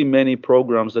 We see many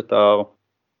programs that are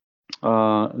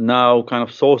now kind of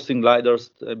sourcing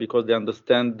LiDARs because they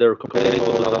understand their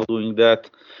competitors are doing that.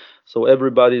 So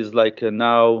everybody is like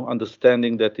now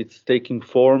understanding that it's taking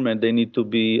form and they need to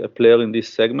be a player in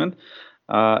this segment.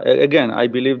 Again, I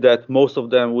believe that most of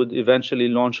them would eventually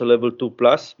launch a level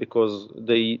 2+ because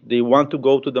they want to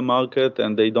go to the market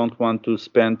and they don't want to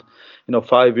spend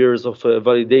 5 years of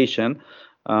validation.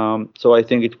 So I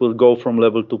think it will go from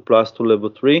level 2+ to level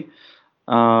 3.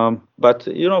 But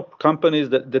companies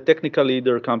the technical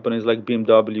leader companies like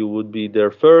BMW would be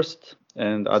there first,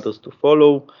 and others to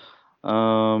follow.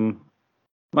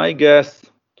 My guess,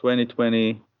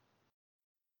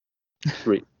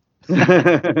 2023.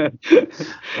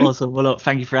 Awesome. Well, look,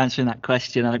 thank you for answering that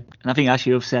question. And I think, as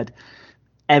you have said,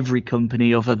 every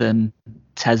company other than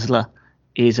Tesla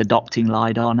is adopting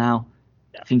LiDAR now.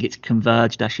 I think it's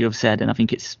converged, as you have said, and I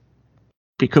think it's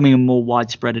becoming a more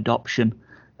widespread adoption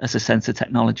as a sensor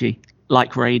technology,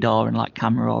 like radar and like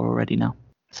camera are already now.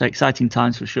 So exciting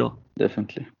times for sure.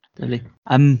 Definitely.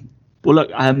 Well,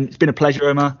 look, it's been a pleasure,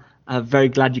 Omer. Very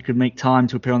glad you could make time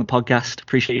to appear on the podcast.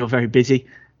 Appreciate you're very busy.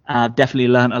 Definitely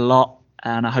learned a lot,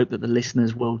 and I hope that the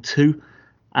listeners will too.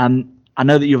 I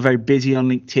know that you're very busy on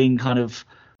LinkedIn, kind of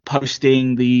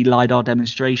posting the LiDAR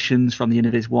demonstrations from the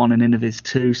Innoviz 1 and Innoviz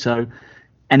 2. So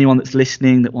anyone that's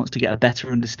listening that wants to get a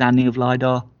better understanding of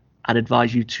LiDAR, I'd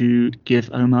advise you to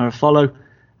give Omer a follow.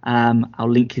 I'll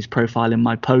link his profile in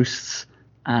my posts,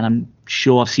 and I'm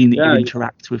sure I've seen that you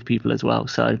interact with people as well.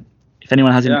 So if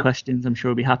anyone has any questions, I'm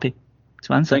sure I'll be happy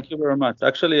to answer. Thank you very much.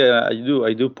 Actually,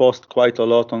 I do post quite a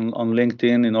lot on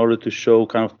LinkedIn in order to show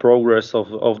kind of progress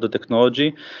of the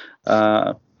technology.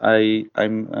 I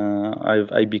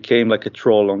became like a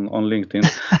troll on LinkedIn.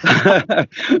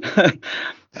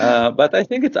 But I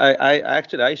think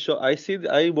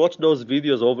I watch those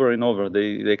videos over and over.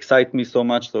 They excite me so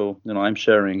much, so I'm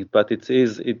sharing it. But it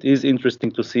is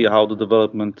interesting to see how the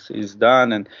development is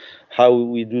done and how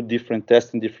we do different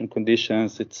tests in different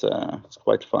conditions. It's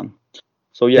quite fun.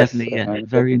 So yes, definitely,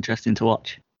 very interesting to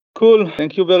watch. Cool.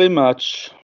 Thank you very much.